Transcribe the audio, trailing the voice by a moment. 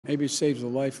Maybe it saves the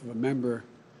life of a member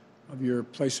of your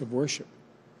place of worship.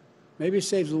 Maybe it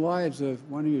saves the lives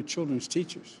of one of your children's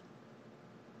teachers.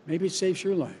 Maybe it saves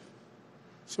your life.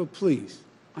 So please,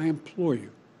 I implore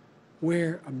you,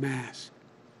 wear a mask.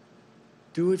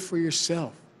 Do it for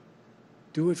yourself.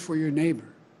 Do it for your neighbor.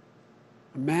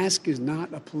 A mask is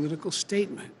not a political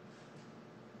statement,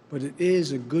 but it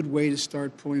is a good way to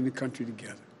start pulling the country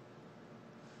together.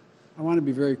 I want to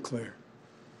be very clear.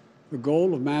 The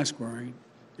goal of mask wearing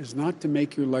is not to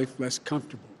make your life less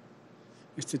comfortable.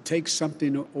 It's to take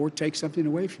something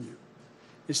away from you.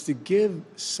 It's to give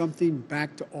something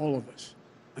back to all of us,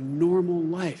 a normal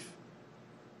life.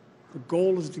 The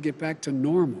goal is to get back to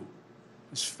normal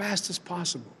as fast as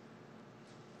possible.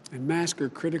 And masks are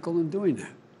critical in doing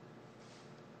that.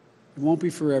 It won't be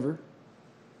forever,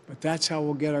 but that's how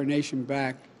we'll get our nation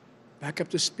back up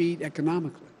to speed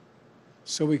economically,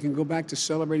 so we can go back to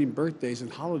celebrating birthdays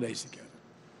and holidays together,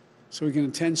 so we can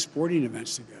attend sporting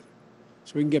events together,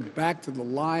 so we can get back to the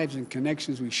lives and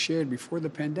connections we shared before the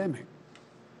pandemic.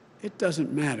 It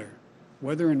doesn't matter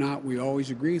whether or not we always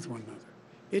agree with one another.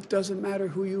 It doesn't matter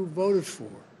who you voted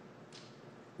for.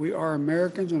 We are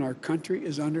Americans and our country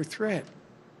is under threat.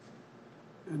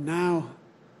 And now,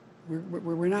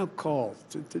 we're now called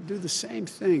to do the same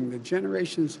thing that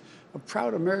generations of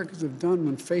proud Americans have done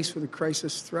when faced with a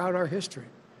crisis throughout our history.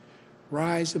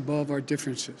 Rise above our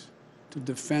differences to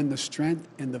defend the strength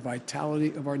and the vitality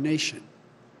of our nation.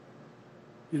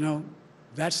 You know,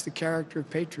 that's the character of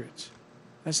patriots.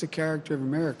 That's the character of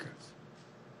America.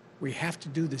 We have to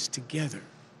do this together.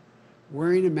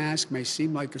 Wearing a mask may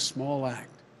seem like a small act.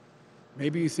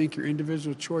 Maybe you think your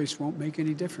individual choice won't make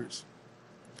any difference.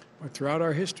 But throughout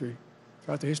our history,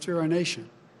 throughout the history of our nation,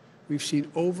 we've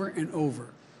seen over and over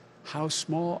how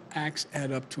small acts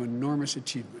add up to enormous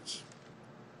achievements.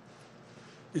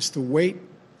 It's the weight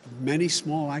of many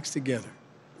small acts together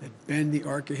that bend the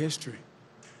arc of history.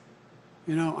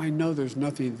 You know, I know there's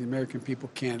nothing the American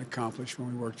people can't accomplish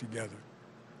when we work together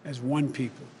as one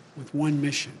people with one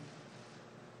mission.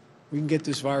 We can get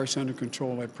this virus under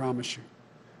control, I promise you.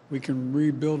 We can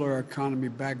rebuild our economy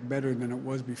back better than it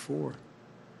was before.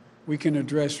 We can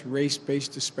address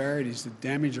race-based disparities that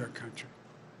damage our country.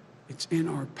 It's in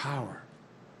our power.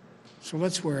 So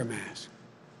let's wear a mask.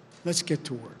 Let's get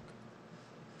to work.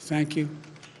 Thank you.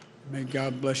 May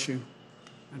God bless you.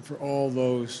 And for all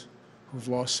those who've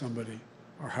lost somebody,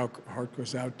 our heart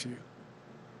goes out to you.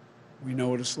 We know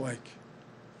what it's like.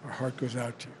 Our heart goes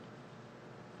out to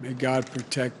you. May God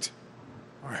protect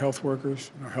our health workers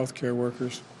and our healthcare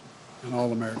workers and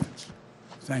all Americans.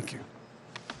 Thank you.